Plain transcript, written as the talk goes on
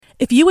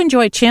If you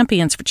enjoy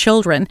Champions for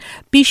Children,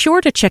 be sure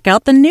to check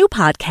out the new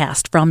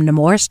podcast from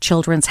Nemours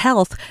Children's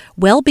Health,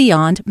 Well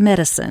Beyond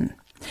Medicine.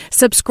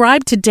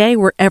 Subscribe today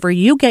wherever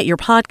you get your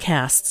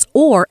podcasts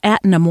or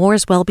at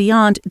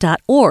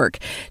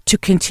nemourswellbeyond.org to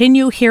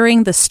continue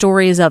hearing the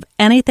stories of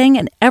anything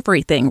and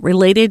everything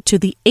related to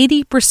the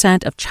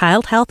 80% of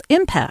child health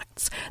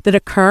impacts that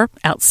occur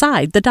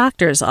outside the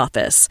doctor's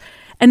office.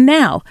 And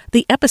now,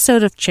 the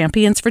episode of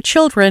Champions for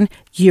Children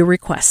you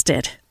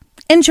requested.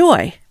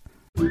 Enjoy!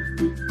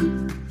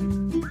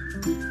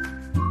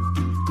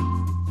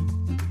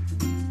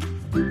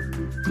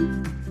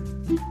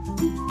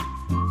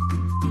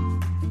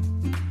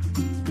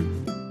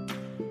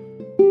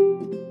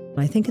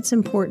 I think it's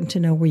important to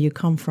know where you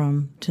come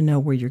from, to know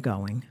where you're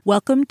going.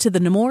 Welcome to the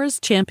Nemours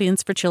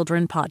Champions for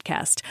Children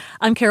podcast.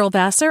 I'm Carol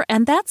Vassar,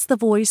 and that's the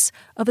voice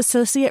of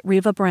Associate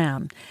Riva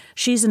Brown.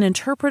 She's an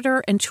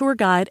interpreter and tour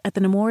guide at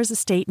the Nemours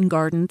Estate and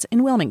Gardens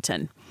in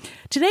Wilmington.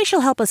 Today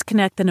she'll help us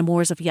connect the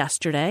Nemours of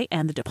yesterday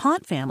and the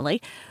Dupont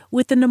family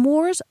with the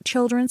Nemours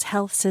Children's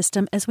Health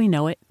System as we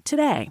know it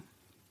today.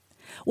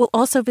 We'll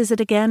also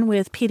visit again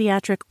with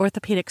pediatric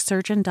orthopedic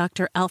surgeon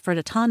Dr. Alfred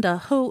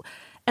Atanda, who,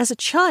 as a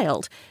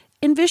child,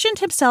 envisioned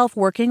himself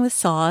working with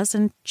saws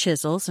and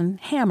chisels and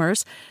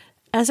hammers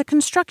as a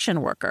construction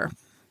worker.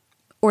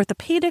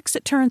 Orthopedics,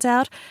 it turns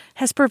out,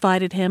 has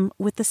provided him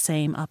with the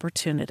same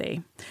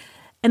opportunity.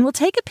 And we'll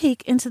take a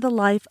peek into the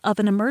life of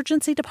an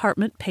emergency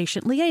department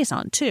patient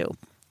liaison, too.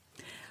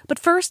 But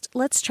first,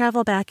 let's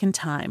travel back in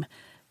time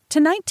to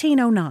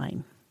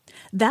 1909.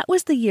 That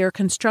was the year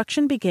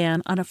construction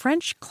began on a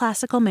French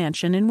classical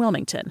mansion in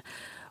Wilmington.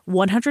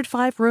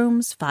 105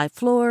 rooms, 5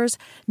 floors,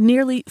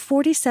 nearly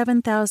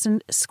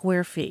 47,000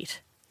 square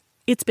feet.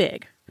 It's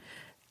big.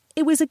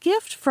 It was a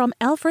gift from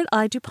Alfred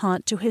I.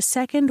 Dupont to his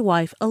second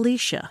wife,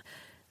 Alicia.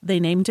 They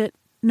named it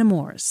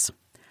Nemours.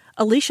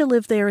 Alicia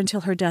lived there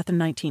until her death in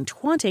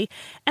 1920,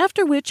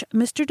 after which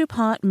Mr.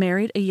 Dupont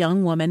married a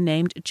young woman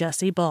named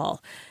Jessie Ball.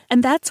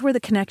 And that's where the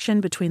connection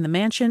between the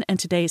mansion and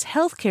today's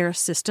healthcare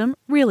system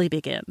really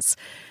begins.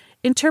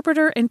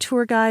 Interpreter and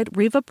tour guide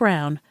Riva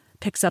Brown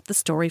picks up the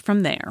story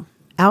from there.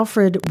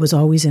 Alfred was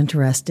always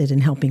interested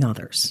in helping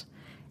others.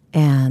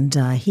 And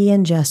he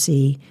and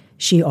Jessie,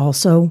 she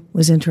also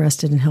was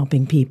interested in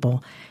helping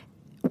people.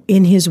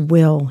 In his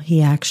will, he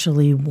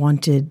actually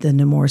wanted the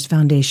Nemours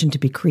Foundation to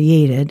be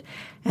created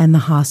and the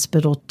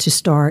hospital to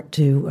start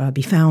to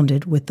be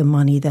founded with the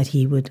money that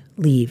he would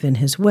leave in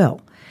his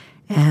will.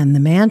 And the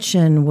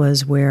mansion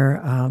was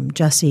where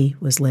Jessie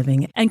was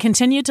living. And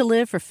continued to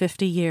live for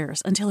 50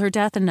 years until her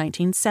death in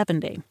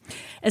 1970.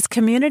 As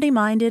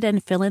community-minded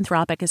and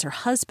philanthropic as her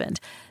husband,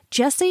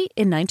 Jessie,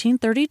 in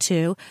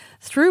 1932,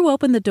 threw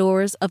open the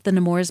doors of the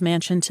Nemours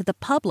mansion to the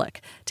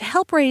public to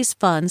help raise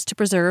funds to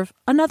preserve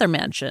another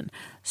mansion,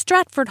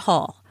 Stratford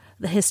Hall,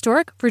 the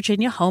historic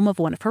Virginia home of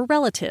one of her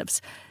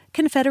relatives,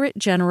 Confederate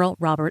General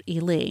Robert E.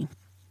 Lee.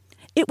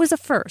 It was a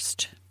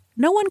first.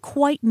 No one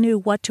quite knew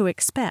what to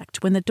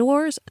expect when the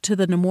doors to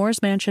the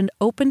Nemours mansion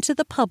opened to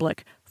the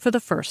public for the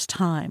first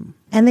time.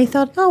 And they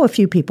thought, a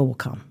few people will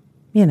come.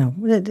 You know,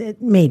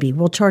 maybe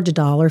we'll charge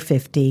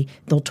 $1.50.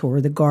 They'll tour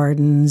the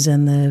gardens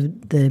and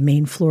the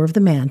main floor of the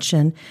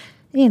mansion.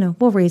 You know,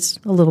 we'll raise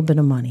a little bit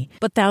of money.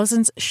 But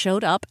thousands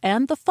showed up,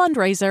 and the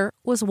fundraiser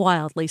was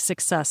wildly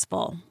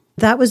successful.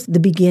 That was the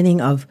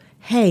beginning of,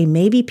 hey,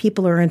 maybe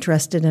people are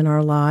interested in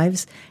our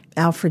lives.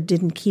 Alfred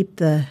didn't keep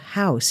the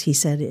house, he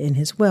said in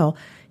his will.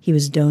 He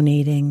was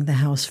donating the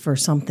house for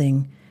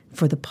something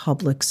for the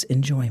public's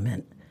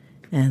enjoyment.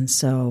 And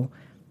so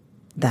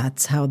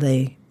that's how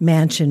the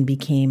mansion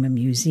became a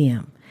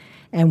museum.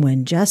 And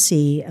when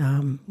Jessie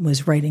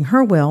was writing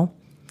her will,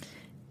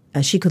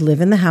 she could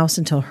live in the house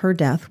until her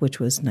death, which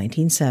was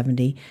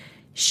 1970.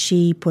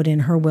 She put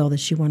in her will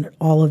that she wanted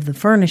all of the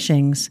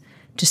furnishings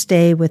to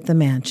stay with the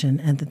mansion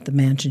and that the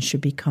mansion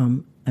should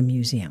become a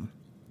museum.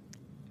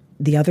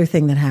 The other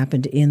thing that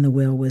happened in the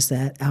will was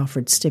that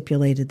Alfred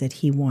stipulated that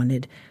he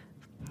wanted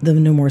the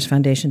Nemours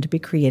Foundation to be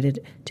created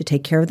to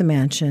take care of the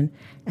mansion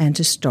and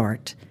to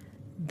start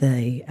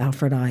the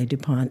Alfred I.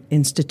 Dupont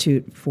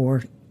Institute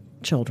for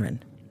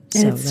Children.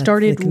 And it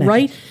started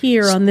right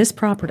here on this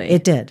property.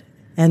 It did.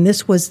 And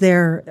this was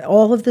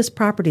all of this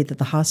property that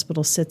the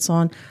hospital sits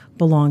on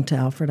belonged to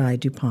Alfred I.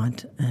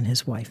 Dupont and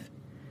his wife.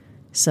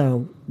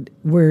 So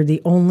we're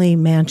the only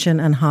mansion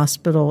and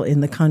hospital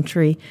in the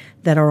country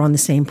that are on the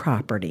same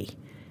property.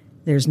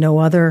 There's no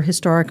other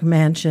historic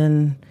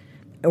mansion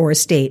or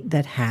estate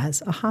that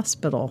has a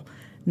hospital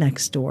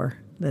next door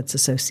that's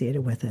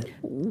associated with it.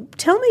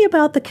 Tell me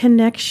about the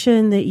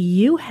connection that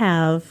you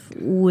have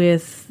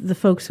with the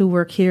folks who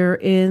work here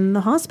in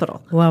the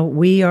hospital. Well,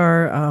 we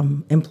are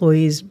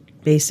employees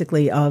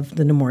basically of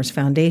the Nemours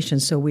Foundation,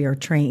 so we are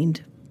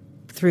trained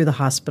through the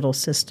hospital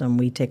system.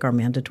 We take our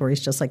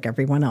mandatories just like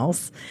everyone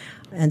else.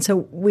 And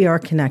so we are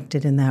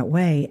connected in that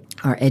way.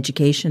 Our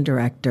education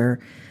director,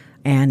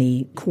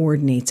 Annie,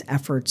 coordinates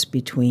efforts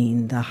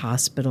between the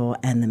hospital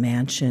and the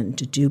mansion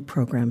to do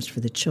programs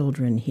for the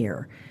children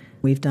here.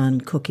 We've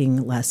done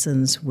cooking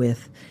lessons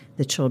with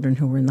the children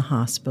who were in the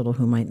hospital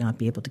who might not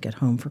be able to get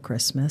home for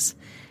Christmas.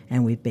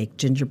 And we baked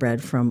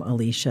gingerbread from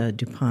Alicia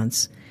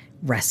Dupont's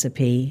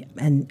recipe.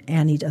 And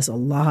Annie does a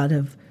lot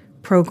of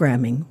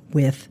programming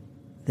with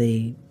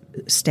the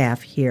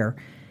staff here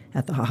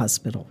at the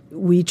hospital.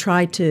 We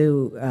try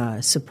to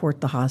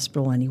support the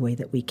hospital any way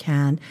that we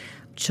can.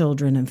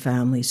 Children and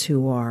families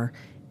who are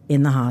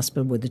in the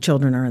hospital, where the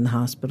children are in the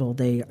hospital,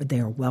 they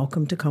are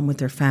welcome to come with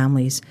their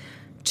families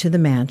to the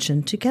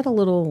mansion to get a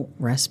little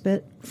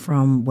respite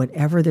from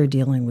whatever they're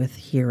dealing with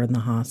here in the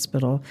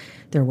hospital.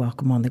 They're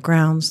welcome on the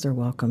grounds. They're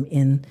welcome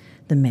in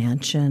the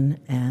mansion,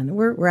 and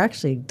we're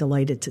actually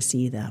delighted to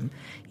see them.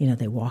 You know,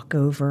 they walk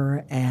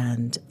over,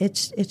 and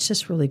it's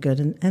just really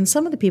good. And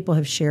some of the people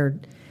have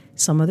shared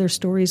some of their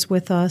stories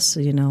with us.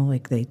 You know,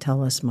 like they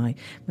tell us, my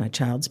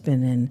child's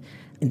been in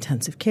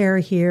intensive care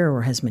here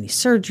or has many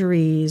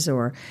surgeries,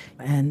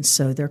 and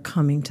so they're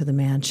coming to the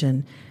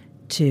mansion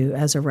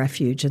as a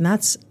refuge. And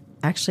that's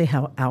actually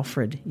how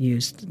Alfred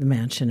used the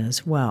mansion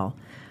as well.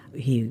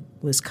 He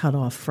was cut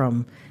off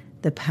from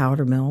the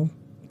powder mill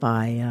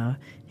by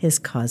his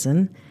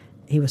cousin.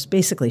 He was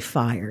basically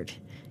fired.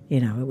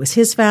 You know, it was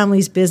his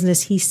family's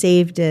business. He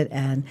saved it,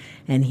 and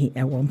he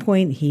at one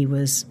point he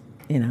was,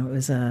 you know, it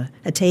was a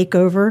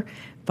takeover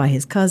by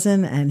his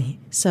cousin, and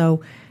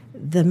so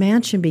the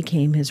mansion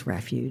became his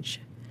refuge.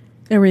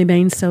 It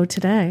remains so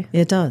today.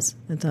 It does.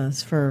 It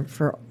does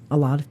for a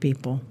lot of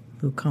people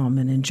who come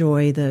and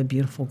enjoy the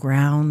beautiful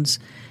grounds.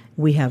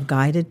 We have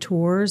guided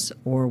tours,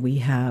 or we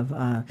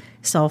have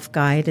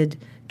self-guided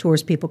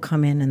tours. People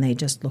come in and they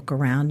just look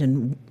around,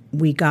 and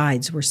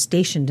we're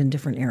stationed in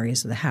different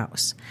areas of the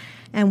house.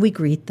 And we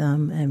greet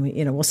them, and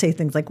we'll say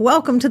things like,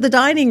 "Welcome to the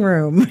dining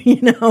room,"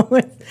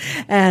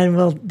 and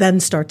we'll then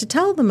start to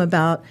tell them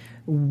about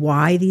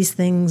why these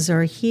things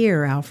are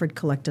here. Alfred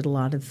collected a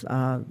lot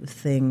of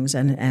things,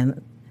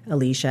 and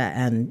Alicia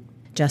and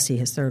Jessie,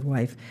 his third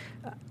wife,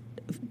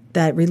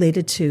 that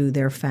related to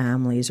their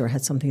families or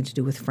had something to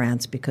do with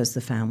France, because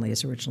the family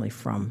is originally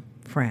from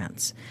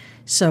France.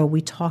 So we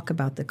talk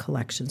about the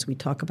collections, we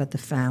talk about the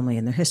family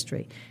and their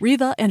history.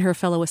 Riva and her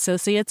fellow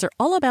associates are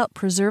all about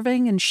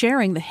preserving and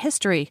sharing the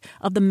history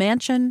of the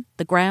mansion,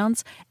 the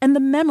grounds, and the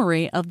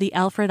memory of the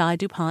Alfred I.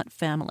 Dupont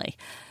family.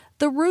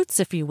 The roots,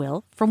 if you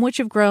will, from which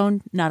have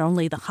grown not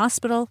only the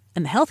hospital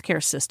and the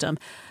healthcare system,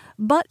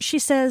 but, she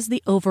says,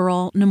 the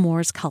overall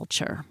Nemours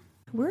culture.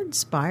 We're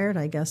inspired,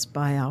 I guess,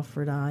 by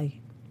Alfred I.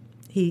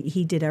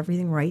 He did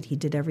everything right. He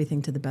did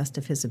everything to the best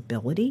of his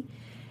ability.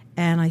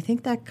 And I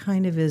think that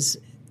kind of is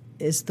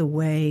the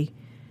way,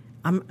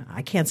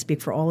 I can't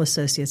speak for all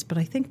associates, but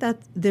I think that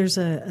there's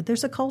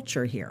a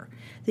culture here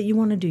that you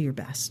want to do your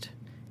best.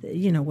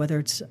 You know, whether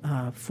it's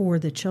for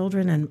the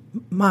children, and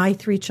my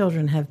 3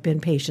 children have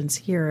been patients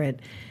here at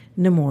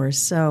Nemours,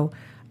 so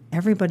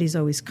everybody's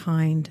always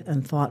kind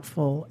and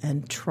thoughtful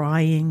and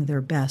trying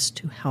their best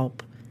to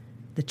help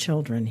the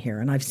children here.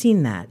 And I've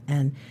seen that,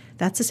 and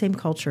that's the same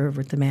culture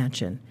over at the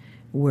mansion.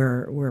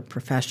 We're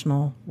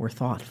professional, we're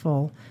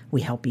thoughtful,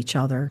 we help each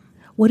other.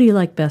 What do you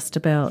like best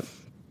about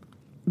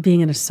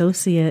being an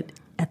associate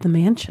at the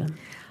mansion?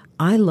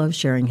 I love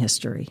sharing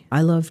history.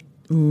 I love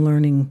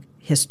learning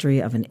history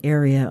of an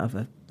area, of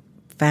a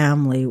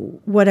family,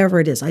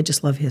 whatever it is. I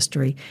just love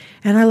history,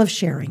 and I love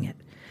sharing it.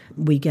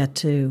 We get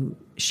to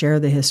share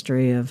the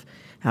history of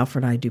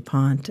Alfred I.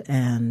 Dupont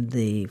and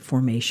the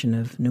formation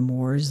of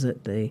Nemours,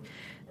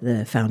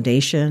 the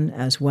foundation,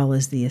 as well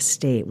as the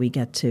estate. We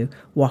get to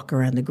walk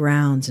around the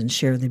grounds and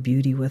share the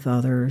beauty with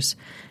others.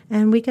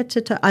 And we get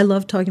to I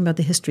love talking about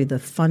the history, the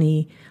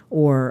funny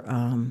or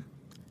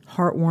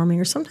heartwarming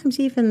or sometimes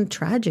even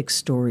tragic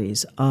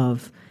stories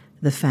of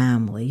the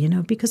family,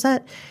 because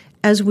that,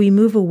 as we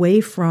move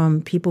away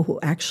from people who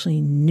actually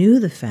knew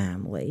the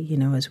family,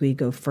 as we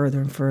go further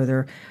and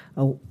further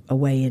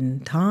away in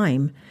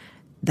time,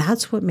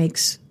 that's what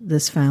makes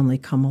this family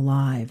come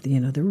alive.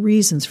 The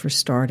reasons for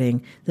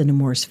starting the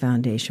Nemours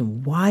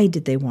Foundation. Why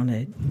did they want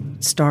to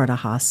start a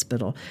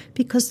hospital?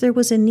 Because there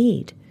was a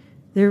need.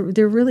 There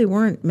really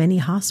weren't many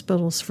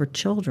hospitals for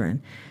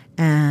children.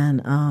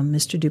 And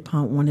Mr.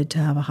 Dupont wanted to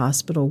have a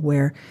hospital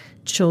where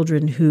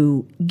children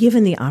who,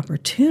 given the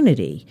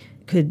opportunity,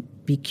 could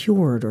be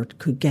cured or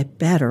could get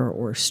better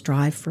or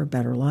strive for a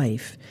better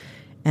life.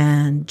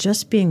 And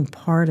just being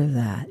part of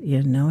that,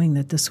 knowing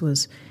that this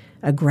was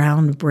a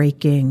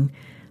groundbreaking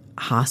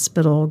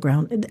hospital,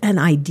 an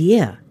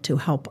idea to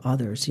help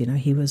others.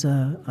 He was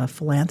a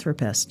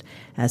philanthropist,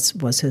 as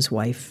was his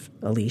wife,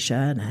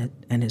 Alicia,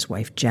 and his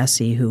wife,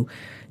 Jessie,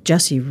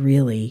 Jessie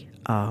really,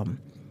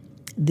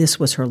 this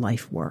was her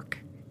life work.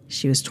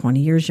 She was 20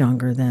 years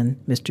younger than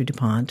Mr.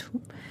 Dupont,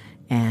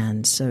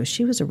 and so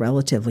she was a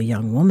relatively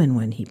young woman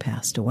when he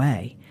passed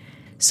away.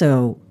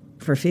 So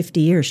for 50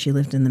 years, she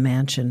lived in the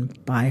mansion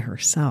by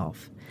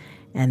herself,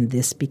 and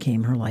this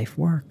became her life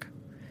work.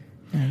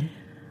 Right.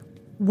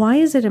 Why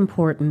is it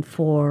important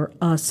for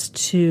us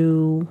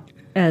to,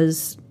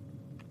 as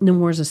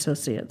Nemours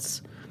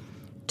Associates,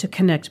 to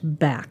connect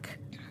back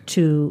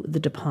to the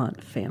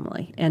Dupont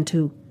family and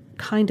to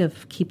kind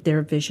of keep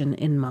their vision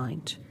in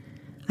mind?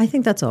 I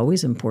think that's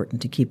always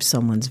important to keep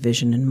someone's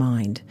vision in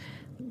mind.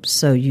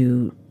 So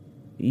you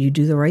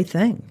do the right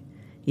thing.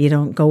 You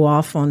don't go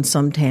off on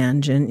some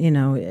tangent.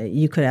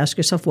 You could ask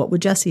yourself, what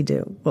would Jesse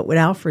do? What would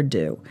Alfred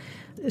do?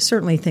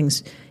 Certainly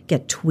things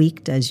get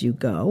tweaked as you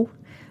go,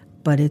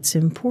 but it's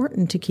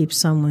important to keep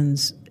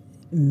someone's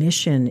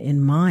mission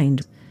in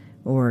mind.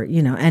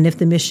 And if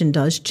the mission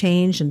does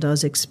change and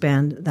does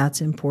expand, that's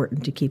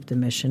important to keep the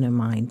mission in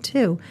mind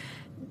too.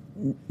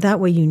 That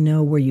way you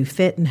know where you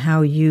fit and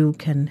how you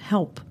can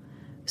help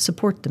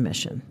support the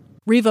mission.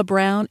 Riva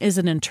Brown is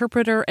an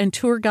interpreter and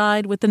tour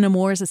guide with the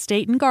Nemours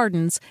Estate and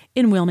Gardens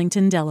in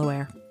Wilmington,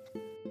 Delaware.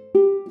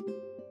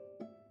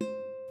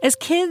 As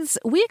kids,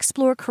 we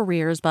explore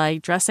careers by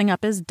dressing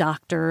up as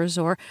doctors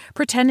or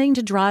pretending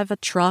to drive a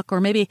truck or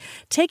maybe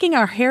taking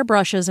our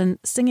hairbrushes and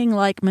singing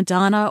like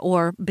Madonna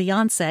or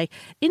Beyonce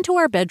into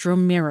our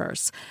bedroom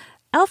mirrors.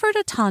 Alfred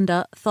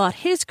Atanda thought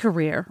his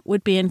career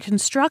would be in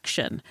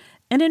construction,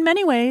 and in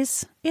many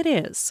ways, it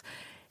is.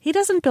 He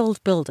doesn't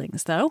build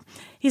buildings, though.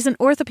 He's an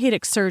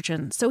orthopedic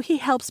surgeon, so he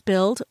helps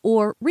build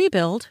or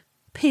rebuild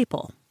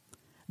people.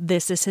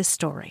 This is his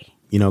story.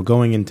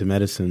 Going into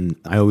medicine,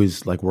 I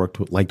always liked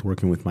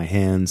working with my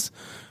hands.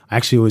 I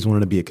actually always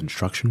wanted to be a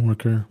construction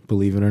worker,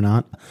 believe it or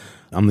not.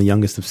 I'm the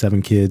youngest of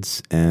 7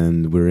 kids,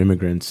 and we're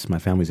immigrants. My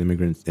family's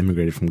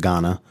immigrated from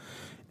Ghana.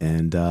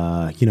 And,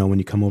 when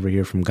you come over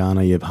here from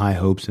Ghana, you have high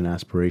hopes and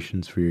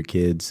aspirations for your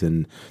kids.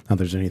 And not that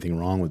there's anything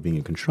wrong with being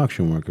a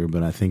construction worker,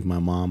 but I think my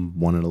mom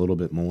wanted a little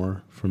bit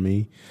more for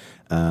me.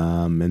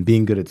 And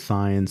being good at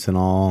science and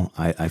all,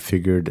 I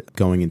figured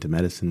going into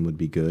medicine would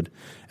be good.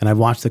 And I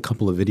watched a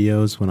couple of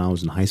videos when I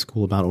was in high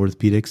school about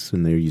orthopedics,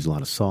 and they use a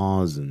lot of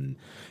saws and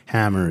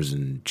hammers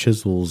and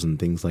chisels and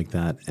things like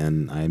that.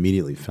 And I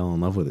immediately fell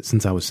in love with it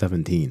since I was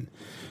 17.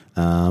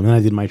 And I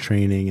did my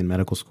training in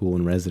medical school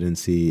and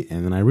residency.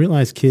 And then I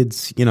realized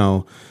kids, they're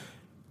a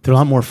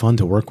lot more fun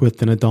to work with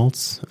than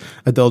adults.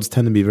 Adults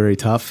tend to be very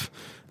tough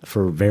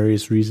for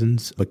various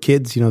reasons. But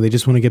kids, they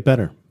just want to get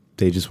better.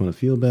 They just want to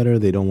feel better.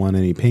 They don't want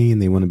any pain.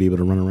 They want to be able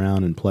to run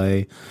around and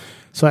play.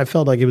 So I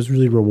felt like it was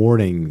really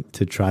rewarding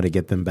to try to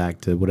get them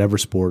back to whatever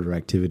sport or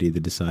activity they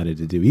decided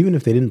to do. Even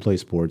if they didn't play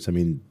sports,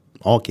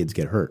 all kids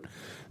get hurt.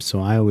 So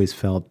I always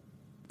felt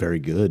very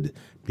good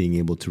being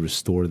able to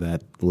restore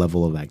that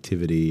level of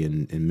activity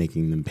and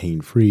making them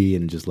pain-free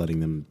and just letting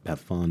them have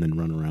fun and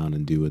run around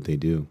and do what they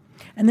do.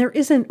 And there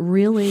is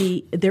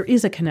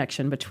a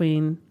connection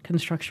between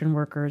construction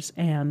workers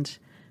and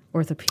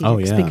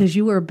orthopedics because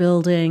you are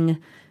building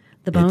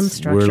the bone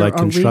structure. We're like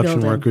construction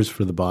rebuilding. Workers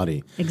for the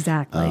body.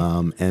 Exactly.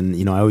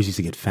 And I always used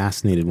to get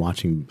fascinated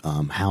watching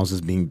houses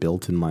being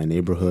built in my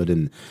neighborhood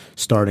and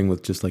starting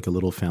with just like a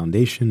little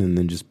foundation and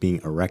then just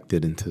being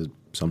erected into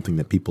something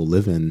that people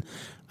live in.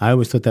 I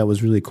always thought that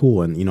was really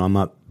cool. And, I'm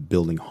not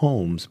building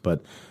homes,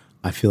 but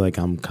I feel like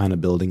I'm kind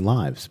of building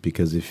lives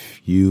because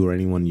if you or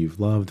anyone you've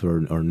loved or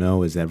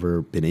know has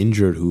ever been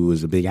injured who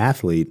is a big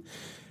athlete,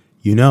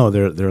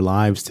 their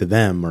lives to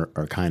them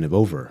are kind of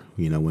over,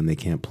 when they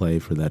can't play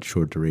for that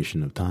short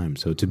duration of time.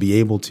 So to be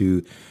able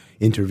to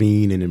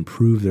intervene and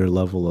improve their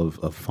level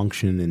of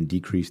function and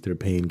decrease their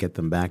pain, get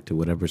them back to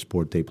whatever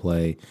sport they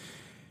play,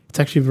 it's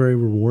actually very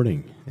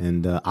rewarding.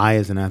 And I,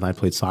 as an athlete, I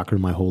played soccer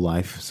my whole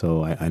life,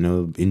 so I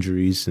know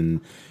injuries,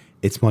 and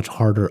it's much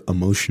harder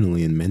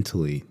emotionally and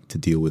mentally to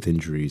deal with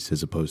injuries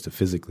as opposed to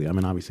physically.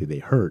 Obviously they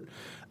hurt,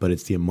 but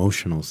it's the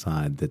emotional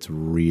side that's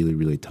really,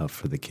 really tough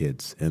for the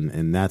kids.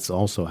 And that's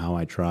also how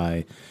I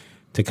try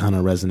to kind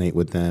of resonate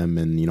with them.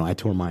 And, I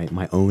tore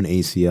my own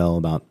ACL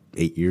about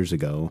 8 years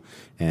ago,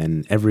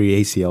 and every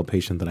ACL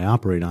patient that I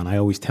operate on, I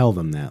always tell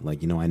them that,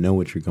 I know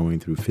what you're going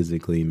through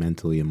physically,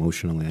 mentally,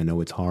 emotionally. I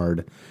know it's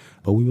hard,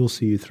 but we will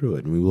see you through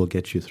it and we will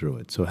get you through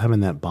it. So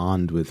having that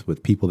bond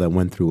with people that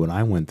went through what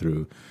I went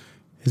through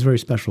is very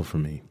special for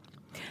me.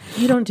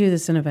 You don't do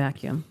this in a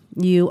vacuum.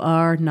 You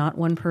are not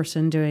one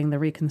person doing the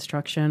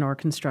reconstruction or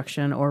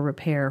construction or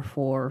repair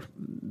for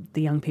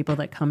the young people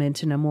that come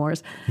into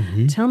Nemours.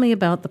 Mm-hmm. Tell me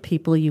about the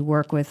people you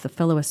work with, the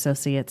fellow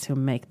associates who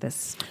make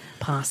this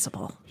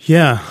possible.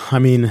 Yeah,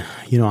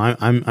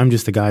 I'm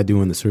just a guy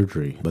doing the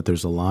surgery, but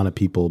there's a lot of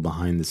people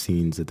behind the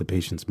scenes that the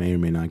patients may or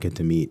may not get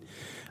to meet.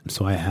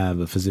 So I have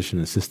a physician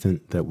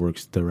assistant that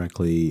works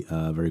directly,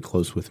 very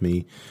close with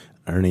me.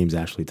 Her name's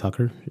Ashley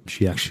Tucker.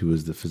 She actually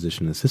was the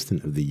physician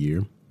assistant of the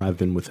year. I've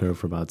been with her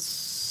for about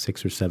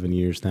 6 or 7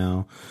 years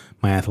now.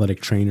 My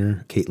athletic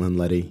trainer, Caitlin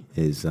Letty,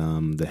 is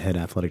the head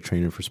athletic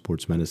trainer for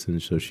sports medicine,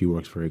 so she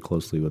works very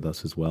closely with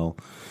us as well.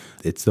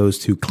 It's those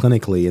two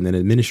clinically, and then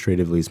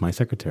administratively is my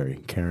secretary,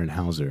 Karen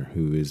Hauser,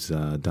 who has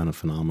done a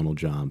phenomenal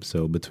job.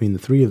 So between the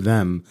three of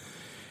them,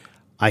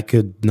 I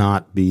could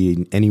not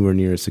be anywhere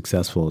near as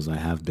successful as I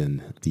have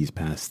been these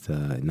past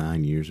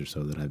 9 years or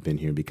so that I've been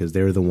here, because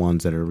they're the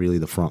ones that are really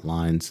the front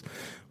lines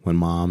when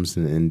moms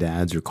and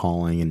dads are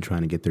calling and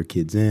trying to get their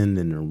kids in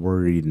and are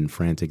worried and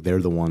frantic.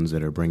 They're the ones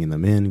that are bringing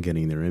them in,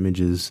 getting their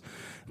images.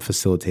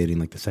 facilitating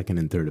like the second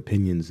and third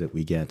opinions that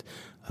we get.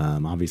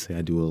 Obviously,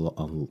 I do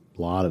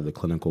a lot of the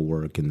clinical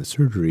work in the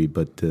surgery,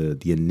 but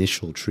the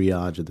initial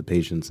triage of the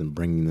patients and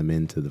bringing them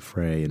into the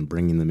fray and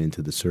bringing them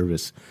into the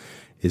service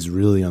is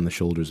really on the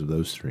shoulders of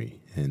those three.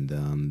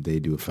 And they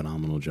do a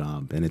phenomenal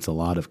job. And it's a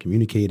lot of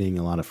communicating,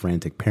 a lot of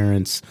frantic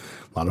parents,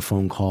 a lot of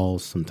phone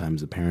calls.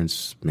 Sometimes the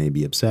parents may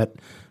be upset,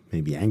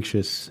 may be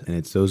anxious. And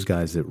it's those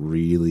guys that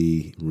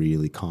really,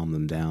 really calm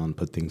them down,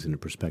 put things into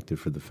perspective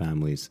for the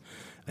families,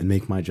 and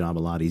make my job a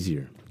lot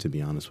easier, to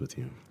be honest with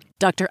you.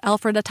 Dr.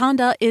 Alfred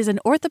Atanda is an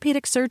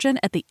orthopedic surgeon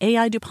at the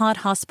AI Dupont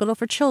Hospital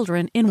for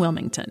Children in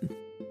Wilmington.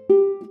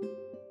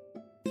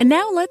 And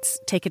now let's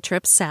take a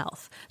trip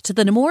south to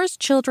the Nemours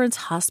Children's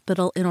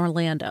Hospital in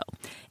Orlando.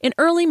 In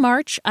early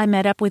March, I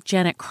met up with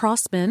Janet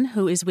Krossman,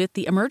 who is with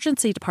the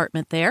emergency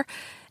department there.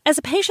 As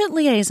a patient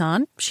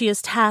liaison, she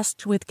is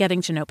tasked with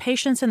getting to know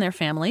patients and their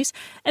families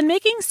and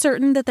making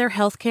certain that their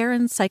healthcare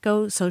and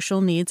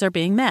psychosocial needs are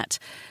being met.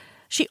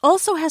 She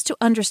also has to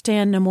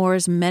understand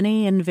Nemours'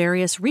 many and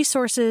various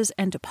resources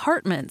and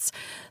departments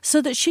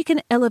so that she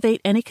can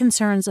elevate any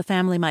concerns a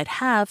family might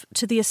have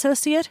to the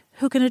associate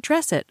who can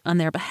address it on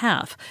their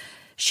behalf.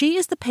 She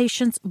is the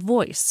patient's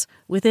voice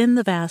within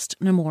the vast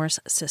Nemours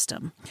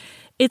system.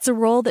 It's a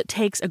role that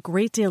takes a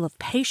great deal of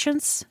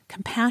patience,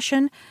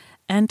 compassion,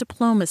 and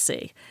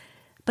diplomacy.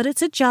 But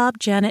it's a job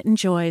Janet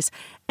enjoys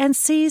and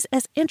sees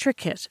as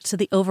intricate to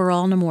the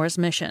overall Nemours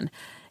mission.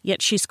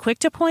 Yet she's quick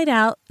to point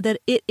out that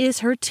it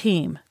is her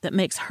team that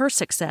makes her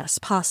success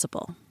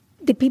possible.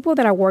 The people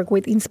that I work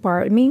with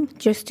inspire me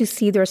just to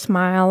see their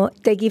smile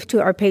they give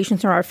to our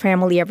patients and our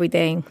family every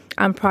day.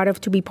 I'm proud of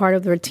to be part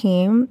of their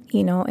team,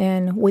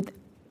 and with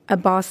a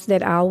boss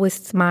that I always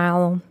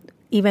smile,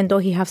 even though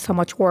he has so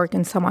much work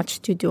and so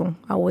much to do.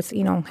 I was,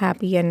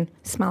 happy and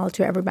smile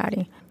to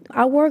everybody.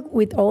 I work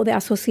with all the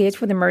associates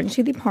for the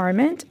emergency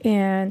department,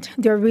 and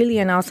they're really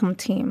an awesome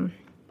team.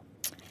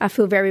 I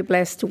feel very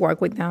blessed to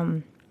work with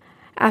them.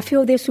 I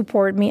feel they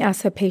support me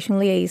as a patient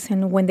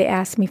liaison when they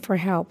ask me for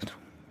help,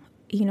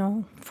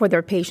 for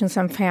their patients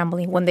and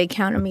family. When they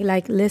count on me,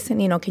 like, listen,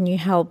 can you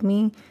help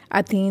me?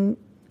 I think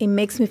it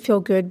makes me feel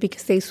good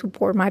because they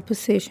support my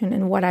position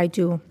and what I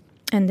do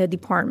in the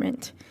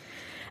department.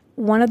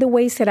 One of the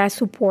ways that I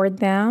support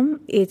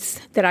them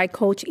is that I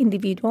coach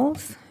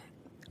individuals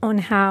on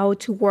how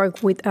to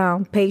work with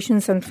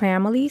patients and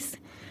families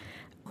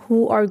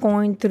who are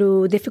going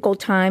through difficult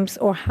times,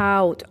 or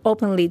how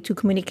openly to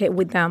communicate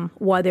with them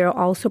while they're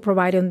also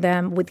providing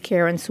them with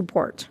care and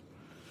support.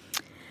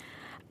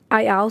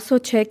 I also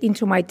check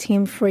into my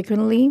team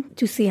frequently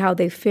to see how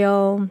they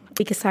feel,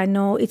 because I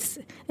know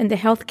in the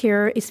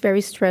healthcare, it's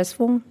very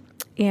stressful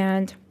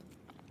and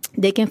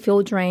they can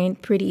feel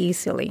drained pretty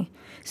easily.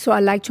 So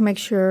I like to make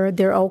sure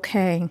they're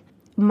okay.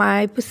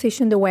 My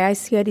position, the way I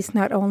see it, is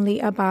not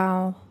only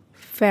about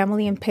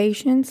family and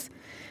patients,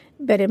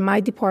 but in my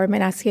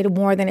department, I see it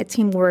more than a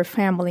team. We're a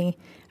family.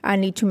 I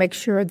need to make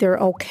sure they're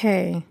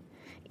okay.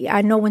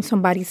 I know when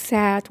somebody's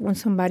sad, when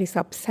somebody's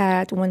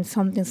upset, when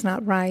something's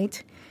not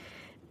right.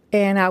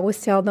 And I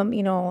always tell them,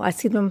 I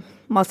see them,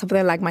 most of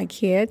them like my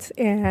kids.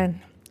 And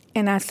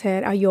I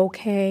said, are you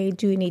okay?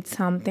 Do you need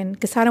something?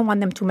 Because I don't want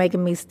them to make a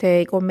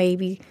mistake, or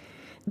maybe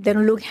they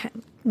don't look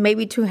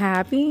maybe too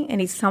happy and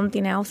it's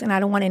something else. And I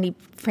don't want any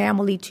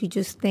family to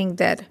just think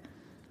that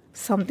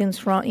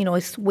something's wrong,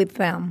 it's with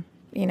them,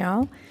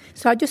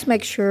 So I just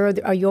make sure,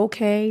 are you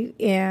okay?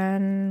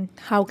 And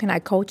how can I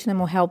coach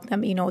them or help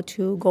them,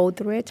 to go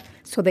through it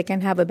so they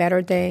can have a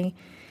better day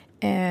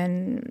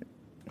and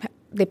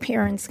the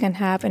parents can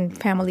have and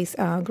families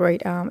a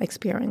great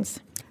experience.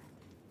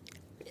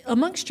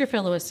 Amongst your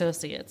fellow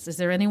associates, is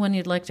there anyone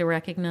you'd like to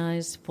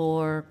recognize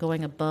for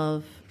going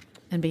above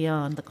and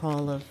beyond the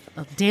call of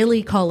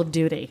daily call of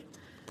duty?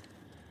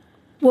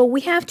 Well,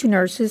 we have two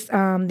nurses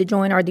that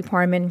joined our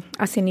department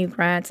as a new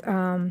grads.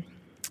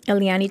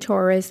 Eliani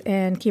Torres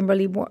and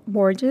Kimberly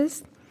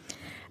Borges.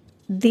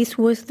 This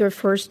was their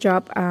first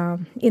job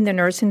in the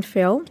nursing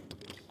field.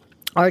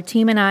 Our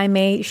team and I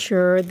made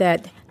sure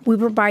that we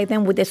provide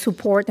them with the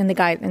support and the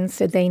guidance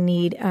that they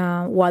need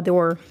while they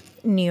were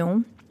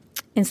new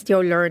and still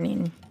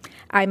learning.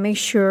 I make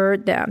sure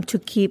that to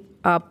keep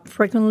up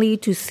frequently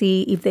to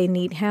see if they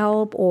need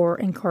help or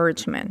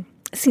encouragement.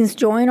 Since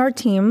joining our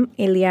team,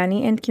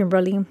 Eliani and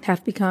Kimberly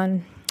have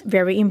become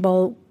very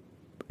involved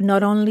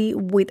not only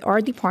with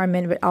our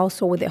department, but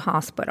also with the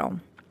hospital.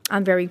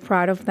 I'm very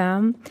proud of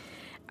them.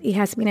 It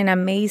has been an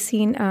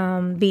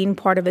amazing being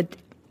part of it,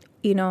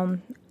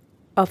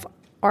 of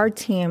our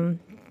team,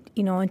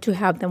 and to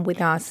have them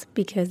with us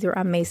because they're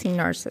amazing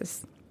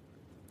nurses.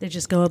 They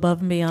just go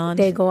above and beyond?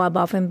 They go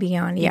above and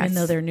beyond, yes. Even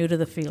though they're new to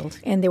the field?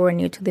 And they were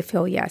new to the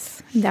field,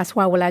 yes. That's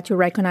why I would like to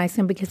recognize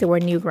them, because they were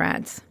new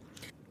grads.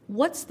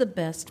 What's the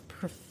best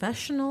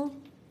professional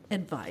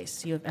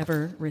advice you have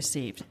ever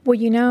received? Well,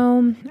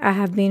 I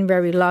have been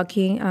very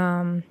lucky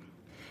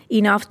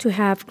enough to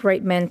have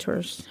great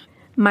mentors.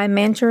 My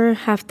mentor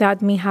have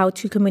taught me how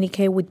to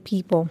communicate with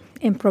people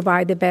and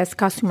provide the best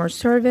customer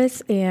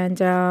service.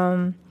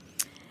 And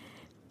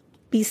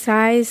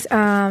Besides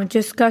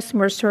just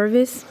customer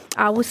service,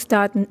 I was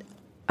taught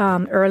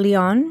early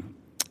on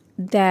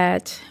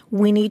that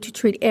we need to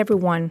treat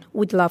everyone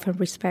with love and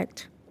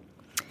respect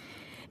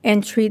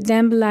and treat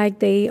them like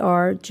they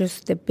are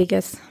just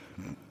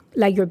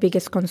like your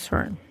biggest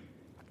concern.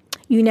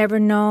 You never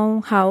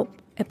know how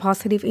a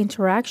positive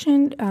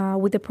interaction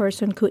with a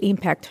person could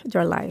impact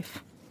their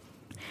life.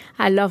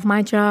 I love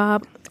my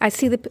job. I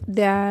see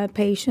the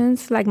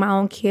patients like my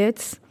own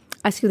kids.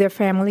 I see their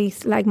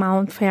families like my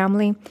own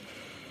family.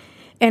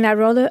 And I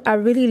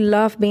really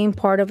love being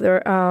part of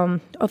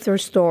their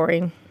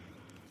story.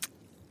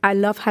 I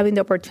love having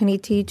the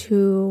opportunity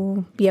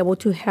to be able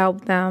to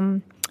help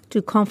them,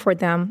 to comfort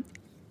them,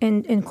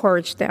 and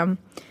encourage them.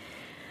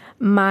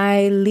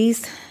 My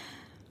least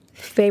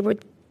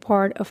favorite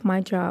part of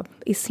my job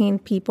is seeing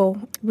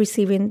people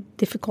receiving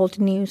difficult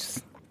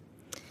news.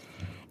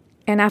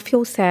 And I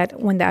feel sad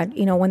when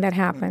that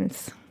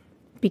happens,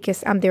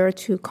 because I'm there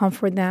to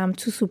comfort them,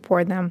 to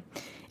support them,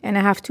 and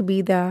I have to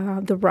be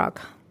the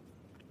rock.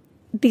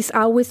 This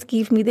always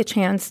gives me the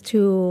chance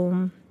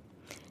to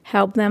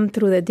help them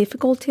through the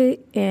difficulty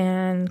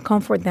and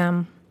comfort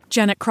them.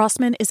 Janet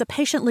Krossman is a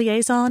patient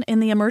liaison in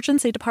the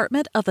emergency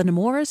department of the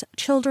Nemours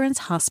Children's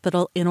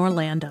Hospital in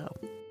Orlando.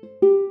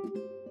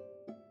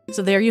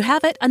 So there you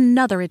have it,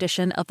 another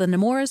edition of the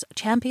Nemours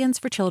Champions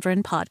for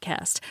Children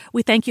podcast.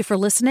 We thank you for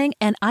listening,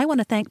 and I want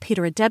to thank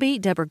Peter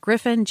Adebi, Deborah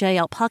Griffin,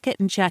 J.L. Puckett,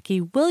 and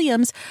Jackie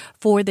Williams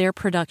for their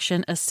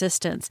production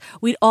assistance.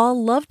 We'd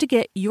all love to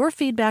get your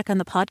feedback on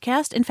the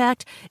podcast. In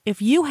fact,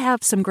 if you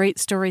have some great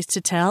stories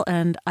to tell,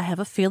 and I have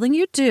a feeling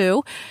you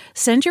do,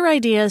 send your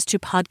ideas to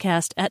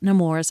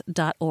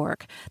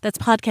podcast@nemours.org. That's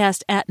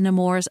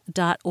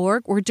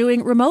podcast@nemours.org. We're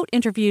doing remote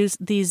interviews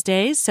these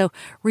days, so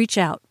reach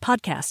out,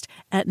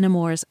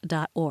 podcast@nemours.org.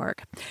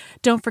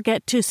 Don't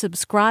forget to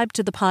subscribe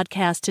to the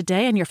podcast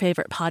today on your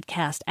favorite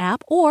podcast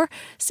app, or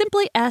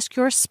simply ask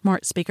your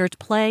smart speaker to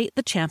play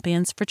the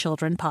Champions for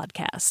Children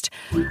podcast.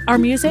 Our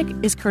music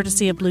is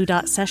courtesy of Blue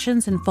Dot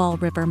Sessions in Fall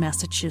River,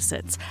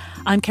 Massachusetts.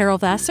 I'm Carol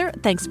Vassar.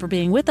 Thanks for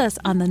being with us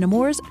on the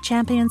Nemours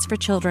Champions for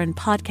Children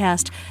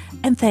podcast,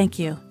 and thank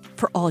you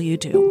for all you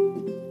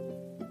do.